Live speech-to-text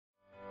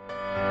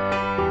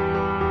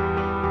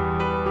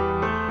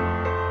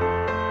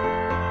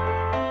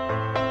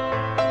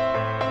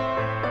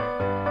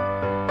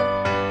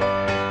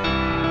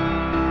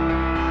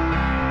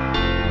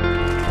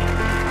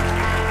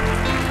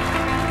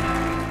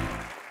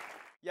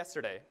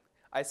Yesterday,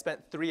 I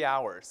spent 3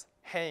 hours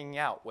hanging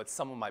out with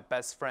some of my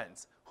best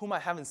friends whom I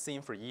haven't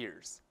seen for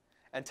years.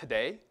 And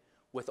today,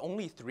 with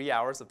only 3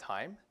 hours of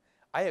time,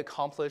 I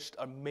accomplished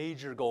a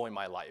major goal in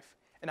my life,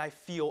 and I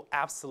feel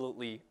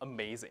absolutely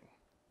amazing.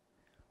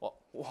 Well,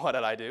 what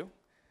did I do?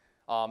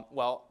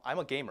 Well, I'm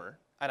a gamer,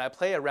 and I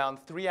play around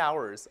 3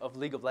 hours of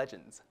League of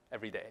Legends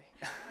every day.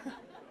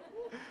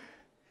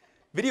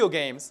 Video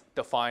games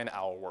define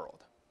our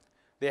world.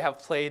 They have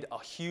played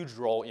a huge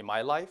role in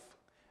my life,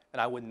 and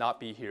I would not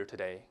be here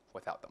today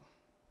without them.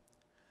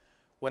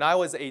 When I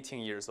was 18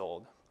 years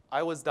old,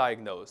 I was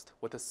diagnosed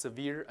with a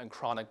severe and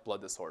chronic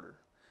blood disorder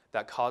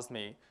that caused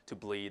me to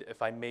bleed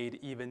if I made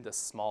even the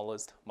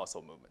smallest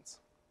muscle movements.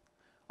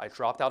 I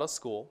dropped out of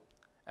school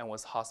and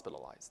was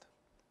hospitalized.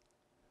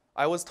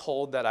 I was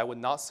told that I would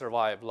not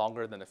survive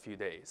longer than a few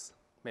days,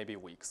 maybe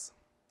weeks.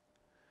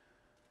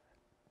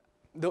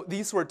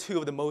 These were two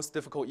of the most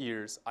difficult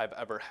years I've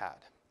ever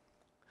had,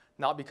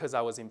 not because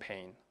I was in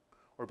pain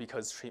or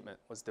because treatment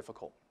was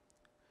difficult.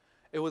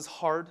 It was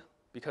hard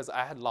because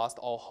I had lost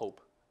all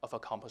hope of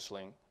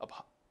accomplishing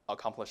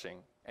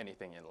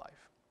anything in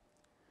life.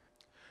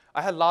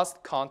 I had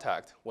lost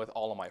contact with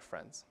all of my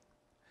friends.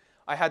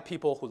 I had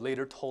people who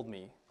later told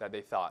me that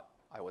they thought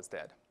I was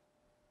dead.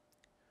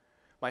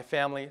 My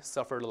family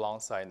suffered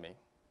alongside me.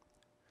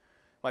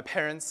 My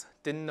parents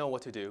didn't know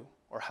what to do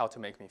or how to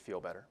make me feel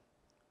better.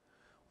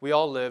 We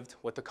all lived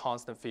with the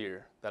constant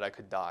fear that I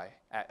could die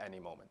at any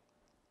moment.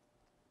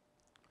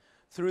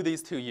 Through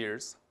these 2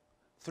 years,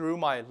 through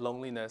my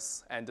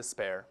loneliness and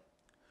despair,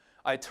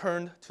 I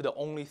turned to the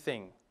only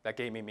thing that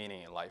gave me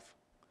meaning in life,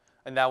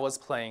 and that was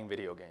playing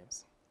video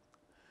games.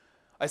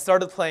 I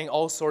started playing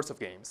all sorts of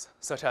games,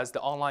 such as the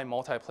online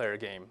multiplayer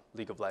game,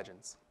 League of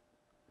Legends.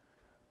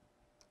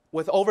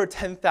 With over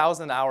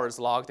 10,000 hours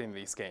logged in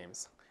these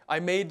games,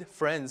 I made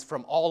friends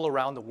from all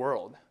around the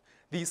world.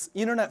 These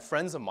internet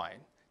friends of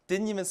mine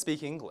didn't even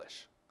speak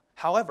English.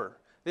 However,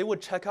 they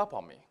would check up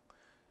on me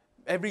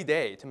every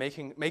day to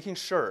making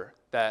sure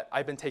that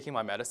I've been taking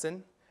my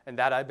medicine and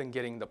that I've been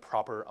getting the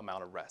proper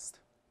amount of rest.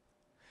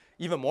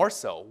 Even more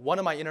so, one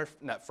of my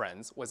internet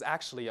friends was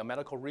actually a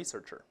medical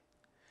researcher,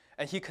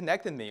 and he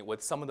connected me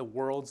with some of the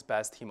world's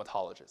best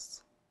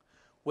hematologists.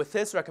 With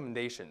his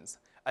recommendations,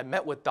 I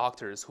met with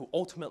doctors who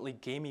ultimately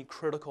gave me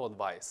critical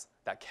advice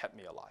that kept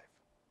me alive.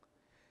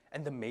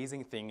 And the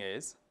amazing thing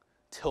is,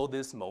 till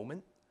this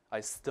moment, I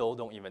still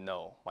don't even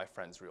know my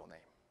friend's real name.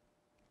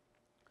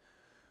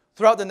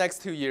 Throughout the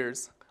next 2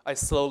 years, I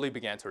slowly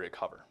began to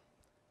recover.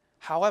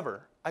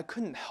 However, I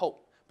couldn't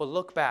help but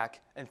look back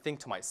and think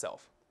to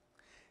myself,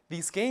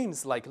 these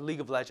games like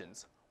League of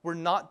Legends were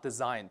not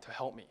designed to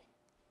help me,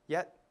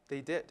 yet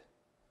they did.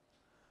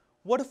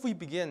 What if we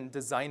begin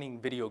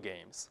designing video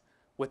games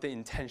with the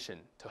intention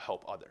to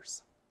help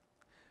others?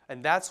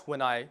 And that's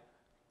when I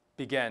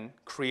began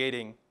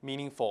creating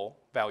meaningful,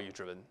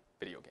 value-driven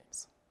video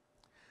games.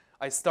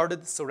 I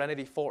started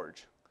Serenity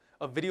Forge,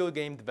 a video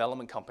game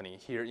development company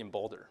here in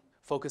Boulder,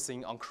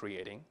 focusing on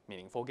creating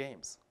meaningful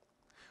games.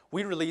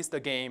 We released a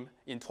game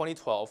in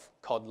 2012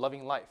 called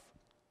Loving Life,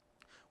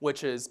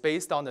 which is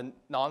based on the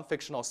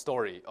non-fictional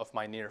story of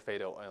my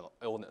near-fatal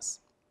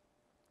illness.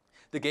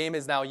 The game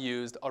is now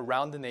used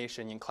around the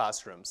nation in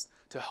classrooms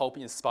to help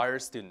inspire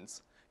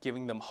students,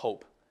 giving them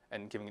hope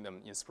and giving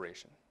them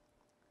inspiration.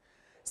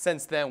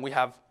 Since then, we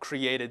have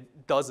created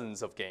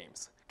dozens of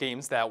games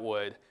that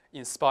would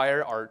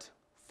inspire art,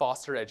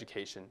 foster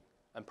education,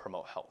 and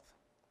promote health.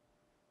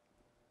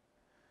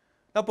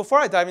 Now, before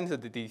I dive into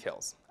the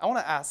details, I want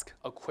to ask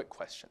a quick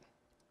question.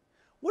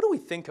 What do we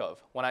think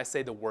of when I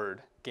say the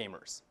word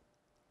gamers?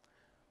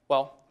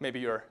 Well, maybe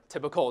you're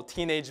typical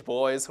teenage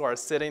boys who are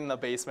sitting in the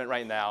basement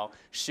right now,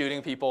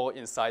 shooting people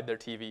inside their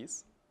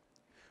TVs.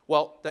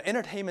 Well, the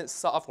Entertainment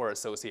Software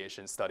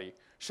Association study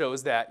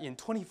shows that in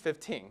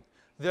 2015,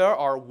 there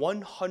are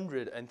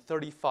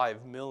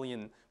 135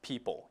 million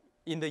people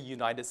in the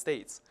United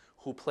States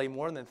who play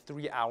more than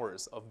 3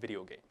 hours of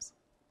video games.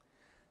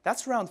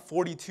 That's around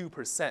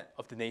 42%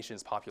 of the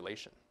nation's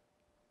population.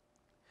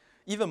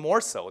 Even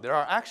more so, there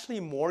are actually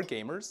more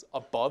gamers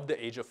above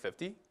the age of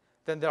 50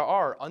 than there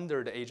are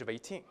under the age of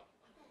 18.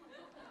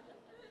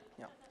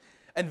 Yeah.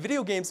 And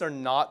video games are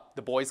not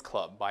the boys'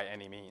 club by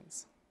any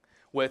means,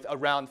 with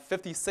around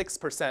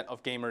 56%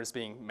 of gamers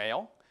being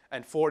male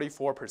and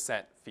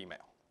 44%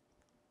 female.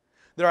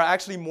 There are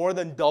actually more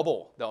than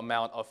double the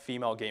amount of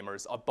female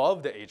gamers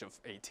above the age of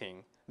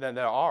 18 than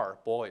there are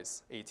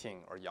boys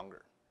 18 or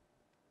younger.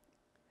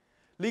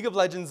 League of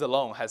Legends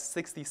alone has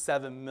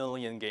 67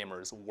 million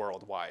gamers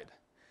worldwide.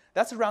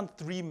 That's around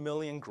 3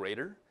 million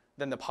greater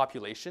than the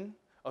population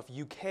of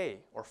UK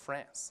or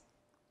France.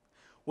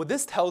 What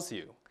this tells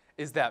you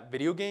is that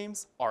video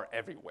games are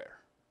everywhere,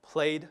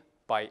 played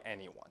by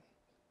anyone.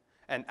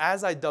 And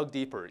as I dug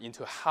deeper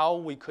into how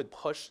we could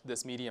push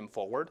this medium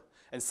forward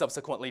and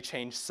subsequently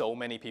change so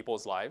many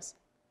people's lives,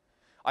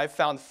 I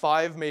found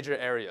 5 major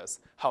areas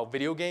how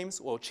video games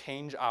will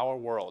change our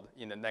world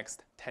in the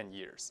next 10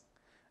 years.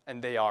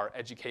 And they are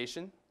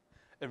education,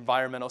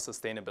 environmental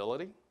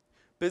sustainability,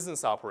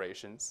 business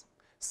operations,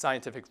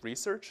 scientific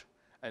research,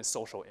 and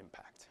social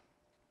impact.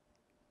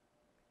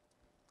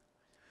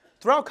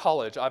 Throughout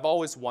college, I've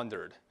always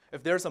wondered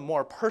if there's a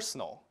more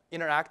personal,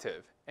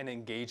 interactive, and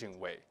engaging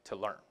way to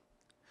learn.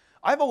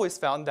 I've always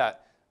found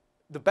that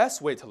the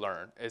best way to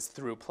learn is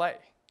through play,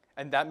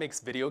 and that makes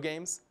video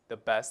games the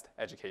best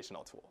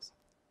educational tools.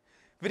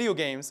 Video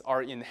games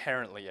are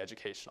inherently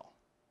educational.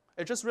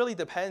 It just really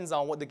depends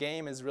on what the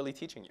game is really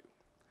teaching you.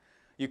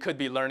 You could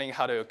be learning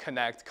how to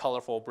connect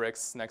colorful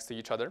bricks next to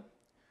each other,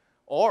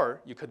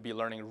 or you could be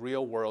learning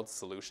real-world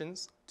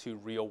solutions to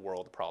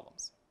real-world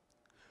problems.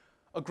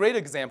 A great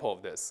example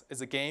of this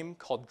is a game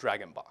called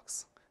Dragon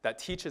Box that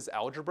teaches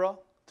algebra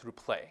through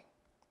play.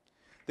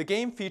 The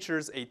game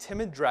features a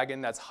timid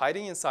dragon that's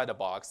hiding inside a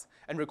box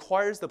and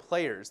requires the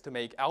players to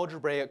make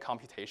algebraic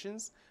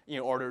computations in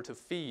order to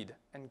feed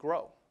and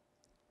grow.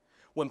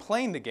 When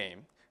playing the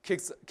game,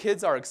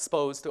 kids are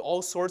exposed to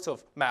all sorts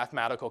of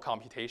mathematical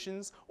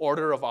computations,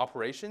 order of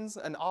operations,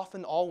 and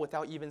often all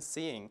without even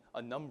seeing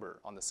a number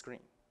on the screen.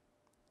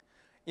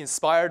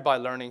 Inspired by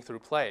learning through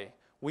play,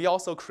 we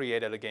also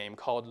created a game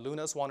called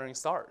Luna's Wandering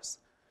Stars.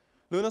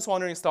 Luna's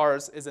Wandering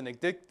Stars is an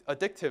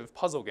addictive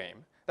puzzle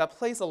game that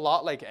plays a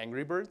lot like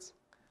Angry Birds.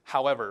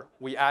 However,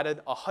 we added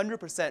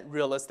 100%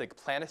 realistic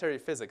planetary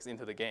physics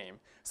into the game,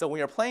 so when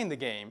you're playing the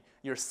game,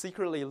 you're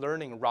secretly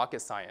learning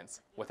rocket science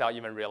without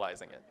even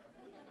realizing it.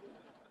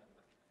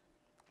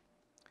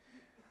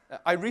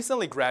 I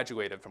recently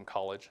graduated from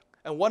college,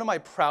 and one of my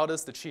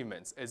proudest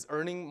achievements is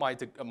earning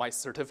my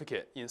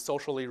certificate in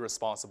socially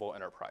responsible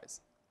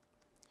enterprise.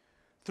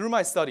 Through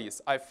my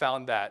studies, I've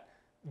found that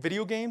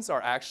video games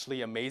are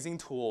actually amazing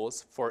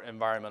tools for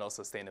environmental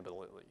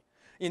sustainability.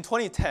 In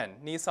 2010,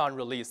 Nissan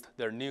released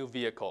their new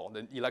vehicle,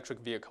 the electric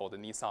vehicle, the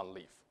Nissan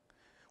Leaf,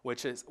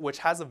 which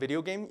has a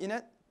video game in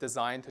it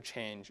designed to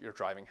change your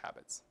driving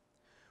habits.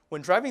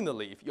 When driving the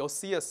Leaf, you'll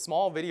see a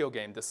small video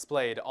game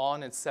displayed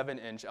on its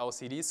 7-inch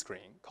LCD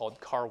screen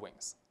called Car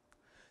Wings.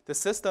 The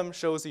system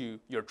shows you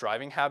your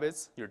driving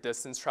habits, your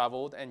distance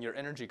traveled, and your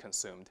energy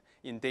consumed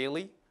in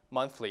daily,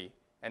 monthly,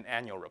 and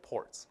annual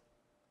reports.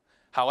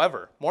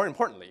 However, more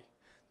importantly,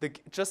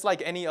 just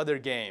like any other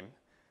game,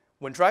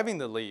 when driving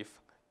the Leaf,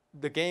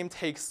 the game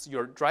takes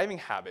your driving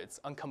habits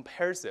and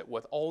compares it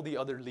with all the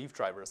other Leaf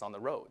drivers on the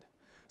road.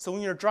 So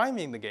when you're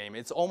driving the game,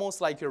 it's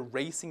almost like you're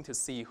racing to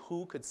see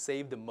who could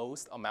save the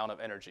most amount of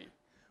energy,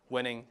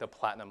 winning the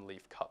Platinum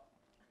Leaf Cup.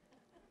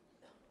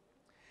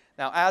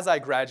 Now, as I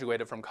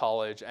graduated from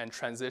college and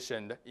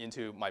transitioned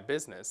into my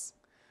business,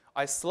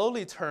 I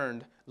slowly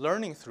turned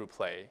learning through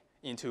play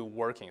into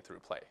working through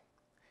play.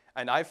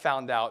 And I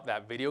found out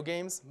that video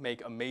games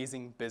make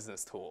amazing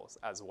business tools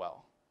as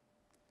well.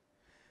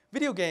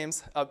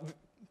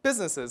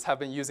 Businesses have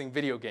been using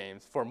video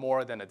games for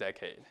more than a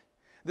decade.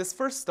 This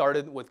first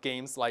started with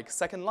games like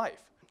Second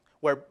Life,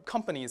 where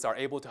companies are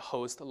able to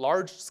host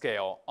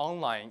large-scale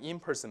online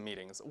in-person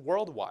meetings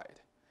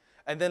worldwide,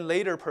 and then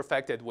later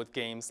perfected with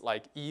games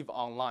like EVE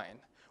Online,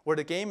 where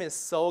the game is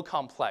so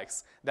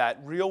complex that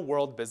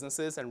real-world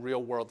businesses and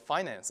real-world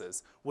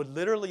finances would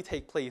literally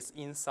take place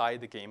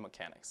inside the game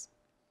mechanics.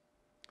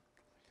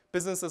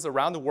 Businesses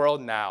around the world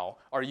now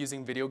are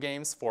using video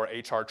games for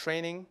HR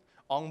training,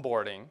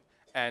 onboarding,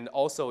 and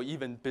also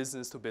even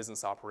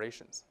business-to-business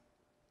operations.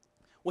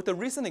 With the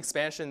recent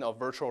expansion of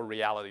virtual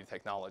reality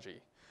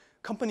technology,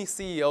 company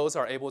CEOs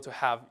are able to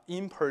have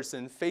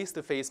in-person,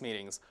 face-to-face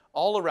meetings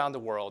all around the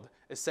world,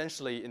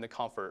 essentially in the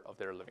comfort of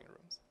their living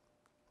rooms.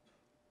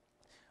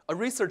 A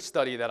research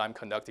study that I'm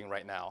conducting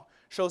right now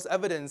shows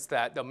evidence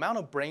that the amount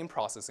of brain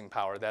processing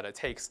power that it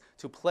takes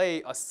to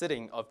play a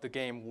sitting of the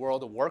game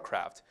World of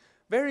Warcraft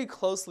very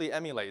closely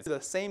emulates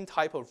the same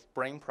type of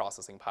brain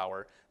processing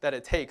power that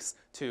it takes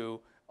to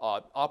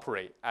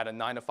operate at a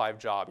 9-to-5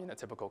 job in a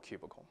typical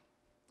cubicle.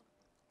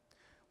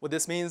 What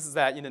this means is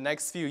that in the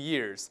next few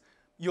years,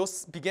 you'll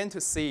begin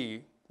to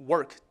see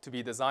work to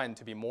be designed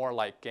to be more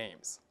like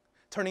games,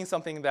 turning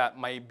something that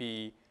might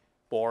be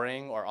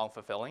boring or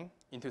unfulfilling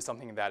into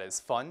something that is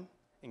fun,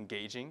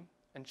 engaging,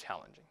 and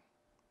challenging.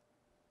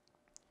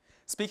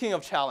 Speaking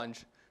of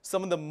challenge,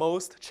 some of the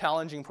most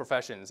challenging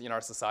professions in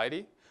our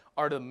society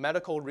are the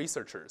medical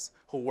researchers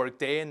who work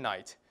day and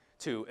night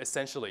to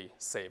essentially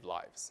save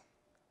lives.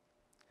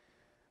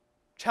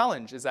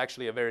 Challenge is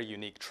actually a very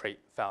unique trait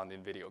found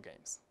in video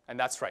games. And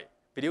that's right,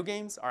 video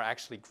games are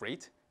actually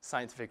great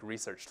scientific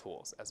research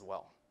tools as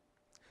well.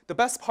 The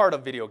best part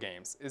of video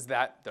games is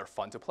that they're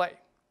fun to play,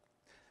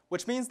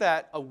 which means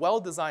that a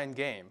well-designed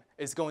game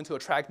is going to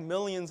attract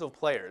millions of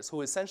players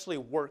who essentially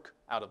work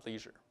out of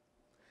leisure.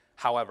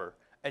 However,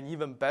 an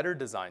even better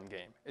designed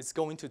game is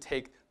going to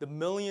take the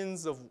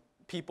millions of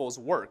people's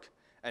work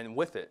and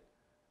with it,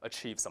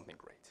 achieve something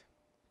great.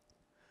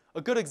 A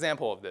good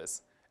example of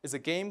this is a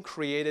game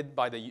created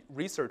by the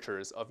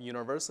researchers of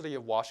University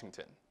of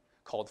Washington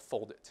called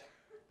Fold It.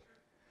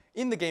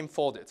 In the game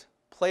Fold It,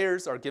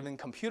 players are given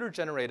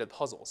computer-generated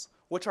puzzles,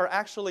 which are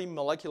actually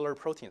molecular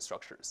protein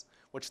structures,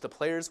 which the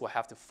players will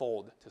have to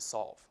fold to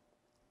solve.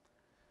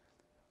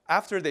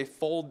 After they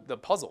fold the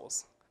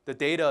puzzles, the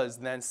data is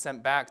then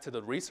sent back to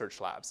the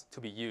research labs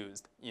to be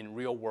used in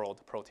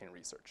real-world protein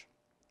research.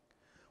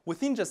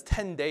 Within just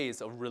 10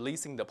 days of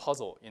releasing the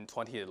puzzle in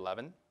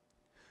 2011,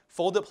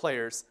 Foldit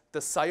players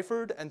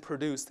deciphered and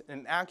produced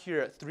an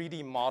accurate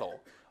 3D model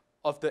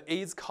of the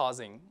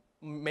AIDS-causing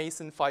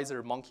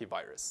Mason-Pfizer monkey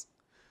virus,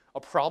 a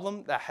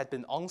problem that had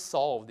been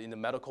unsolved in the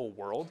medical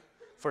world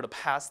for the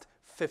past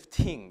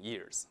 15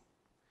 years.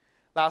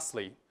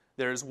 Lastly,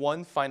 there is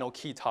one final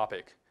key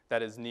topic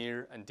that is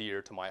near and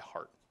dear to my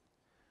heart,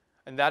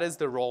 and that is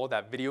the role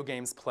that video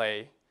games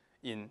play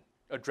in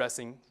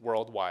addressing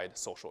worldwide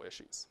social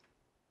issues.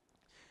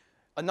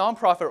 A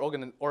nonprofit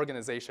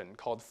organization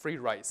called Free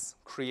Rice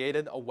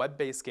created a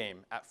web-based game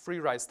at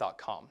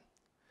freerice.com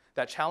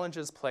that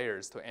challenges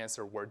players to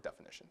answer word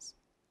definitions.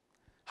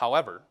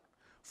 However,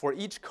 for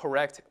each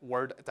correct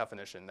word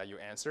definition that you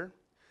answer,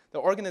 the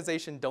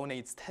organization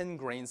donates 10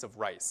 grains of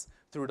rice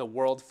through the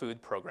World Food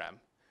Program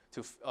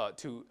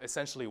to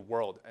essentially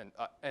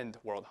end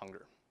world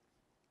hunger.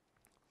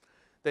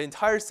 The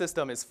entire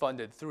system is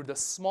funded through the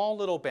small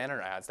little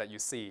banner ads that you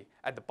see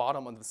at the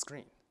bottom of the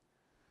screen.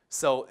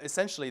 So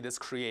essentially, this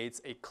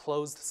creates a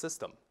closed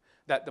system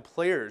that the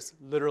players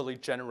literally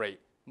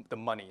generate the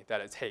money that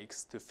it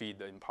takes to feed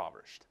the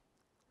impoverished.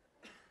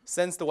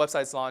 Since the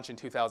website's launch in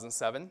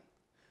 2007,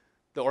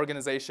 the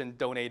organization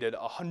donated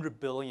 100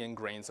 billion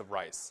grains of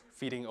rice,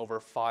 feeding over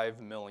 5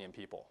 million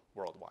people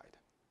worldwide.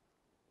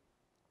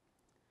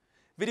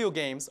 Video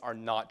games are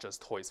not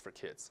just toys for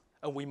kids,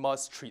 and we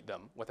must treat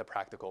them with a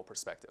practical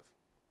perspective.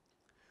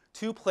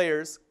 Two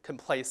players can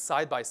play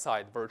side by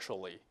side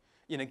virtually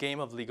in a game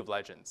of League of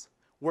Legends,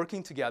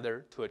 working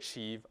together to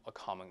achieve a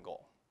common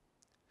goal.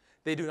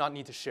 They do not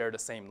need to share the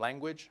same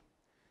language,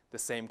 the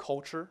same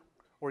culture,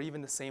 or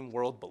even the same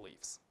world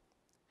beliefs.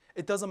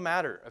 It doesn't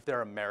matter if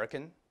they're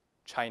American,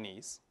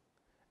 Chinese,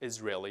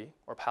 Israeli,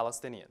 or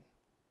Palestinian.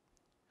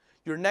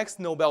 Your next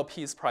Nobel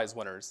Peace Prize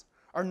winners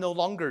are no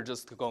longer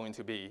just going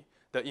to be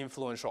the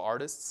influential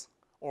artists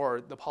or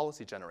the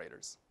policy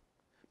generators,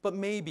 but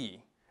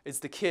maybe it's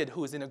the kid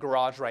who is in a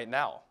garage right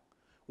now,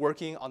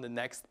 working on the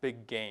next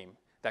big game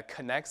that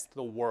connects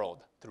the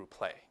world through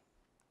play.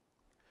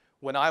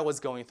 When I was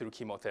going through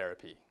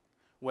chemotherapy,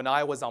 when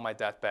I was on my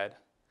deathbed,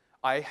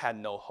 I had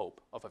no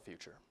hope of a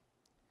future.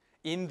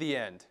 In the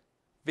end,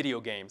 video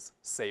games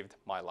saved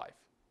my life,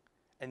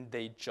 and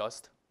they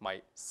just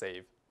might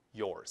save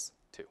yours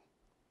too.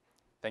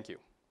 Thank you.